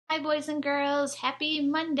Hi, boys and girls. Happy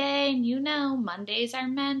Monday. And you know, Mondays are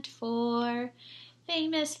meant for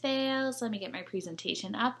famous fails. Let me get my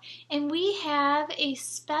presentation up. And we have a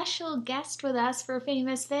special guest with us for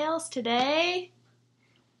famous fails today,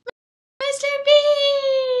 Mr.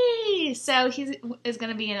 B. So he is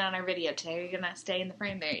going to be in on our video today. Are you going to stay in the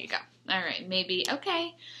frame? There you go. All right, maybe.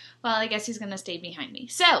 Okay. Well, I guess he's going to stay behind me.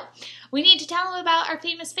 So we need to tell him about our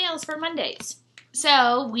famous fails for Mondays.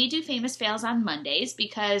 So we do famous fails on Mondays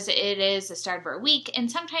because it is the start of our week,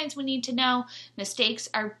 and sometimes we need to know mistakes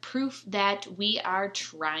are proof that we are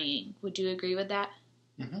trying. Would you agree with that?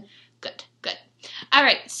 Mm-hmm. Good, good. All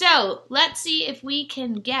right, so let's see if we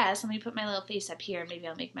can guess. Let me put my little face up here. Maybe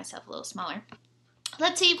I'll make myself a little smaller.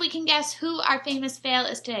 Let's see if we can guess who our famous fail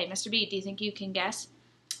is today. Mr. B, do you think you can guess?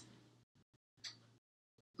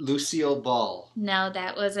 Lucille Ball. No,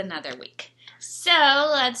 that was another week. So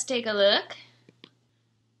let's take a look.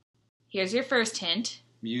 Here's your first hint.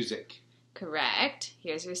 Music. Correct.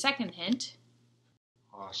 Here's your second hint.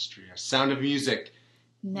 Austria. Sound of Music.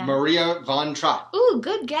 No. Maria von Trapp. Ooh,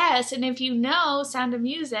 good guess. And if you know Sound of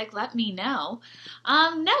Music, let me know.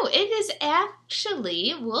 No, it is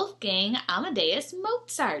actually Wolfgang Amadeus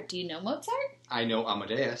Mozart. Do you know Mozart? I know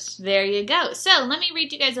Amadeus. There you go. So let me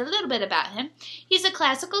read you guys a little bit about him. He's a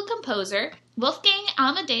classical composer. Wolfgang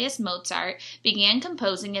Amadeus Mozart began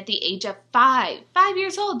composing at the age of 5. 5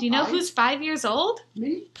 years old. Do you know who's 5 years old?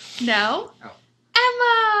 Me? No.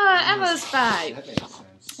 Oh. Emma's 5. That makes sense.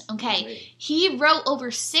 Okay, he wrote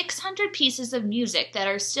over 600 pieces of music that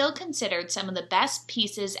are still considered some of the best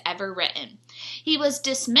pieces ever written. He was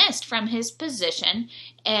dismissed from his position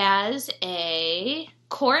as a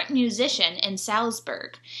court musician in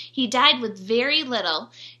Salzburg. He died with very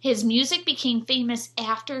little. His music became famous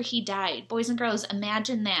after he died. Boys and girls,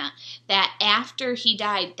 imagine that after he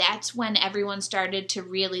died, that's when everyone started to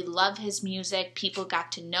really love his music. People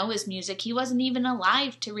got to know his music. He wasn't even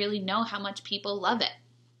alive to really know how much people love it.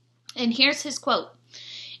 And here's his quote.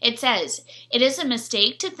 It says, "It is a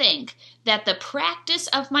mistake to think that the practice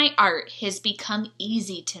of my art has become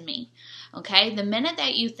easy to me." Okay, the minute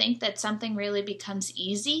that you think that something really becomes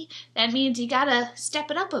easy, that means you gotta step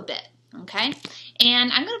it up a bit. Okay, and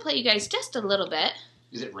I'm gonna play you guys just a little bit.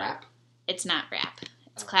 Is it rap? It's not rap.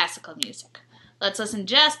 It's classical music. Let's listen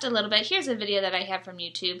just a little bit. Here's a video that I have from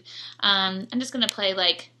YouTube. I'm just gonna play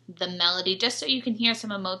like the melody just so you can hear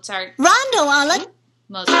some of Mozart. Rondo, Alan.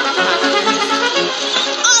 Mozart.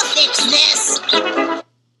 I'll fix this.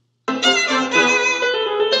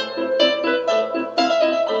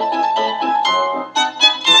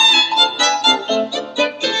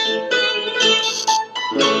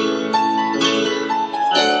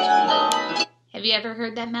 Have you ever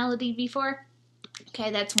heard that melody before?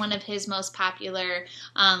 Okay, that's one of his most popular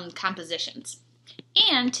compositions.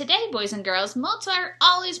 And today, boys and girls, Mozart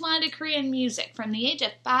always wanted to create music. From the age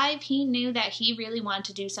of 5, he knew that he really wanted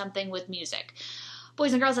to do something with music.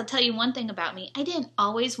 Boys and girls, I'll tell you one thing about me. I didn't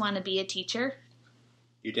always want to be a teacher.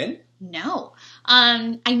 You didn't? No.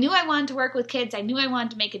 I knew I wanted to work with kids. I knew I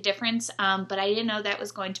wanted to make a difference, but I didn't know that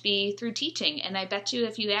was going to be through teaching. And I bet you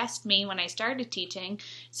if you asked me when I started teaching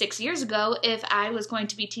 6 years ago if I was going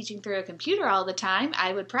to be teaching through a computer all the time,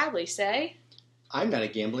 I would probably say... I'm not a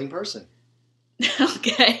gambling person.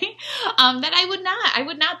 Okay. That I would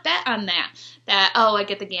not bet on that. Oh, I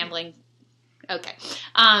get the gambling. Okay.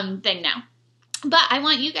 Thing now. But I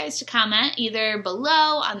want you guys to comment either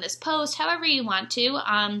below on this post, however you want to.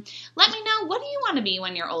 Let me know, what do you want to be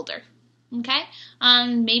when you're older? Okay?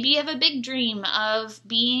 Maybe you have a big dream of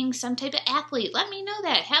being some type of athlete. Let me know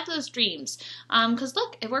that. Have those dreams. Because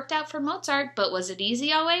look, it worked out for Mozart, but was it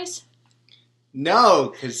easy always?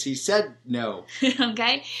 No, because he said no.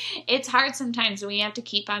 Okay? It's hard sometimes, and we have to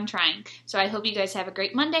keep on trying. So I hope you guys have a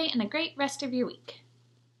great Monday and a great rest of your week.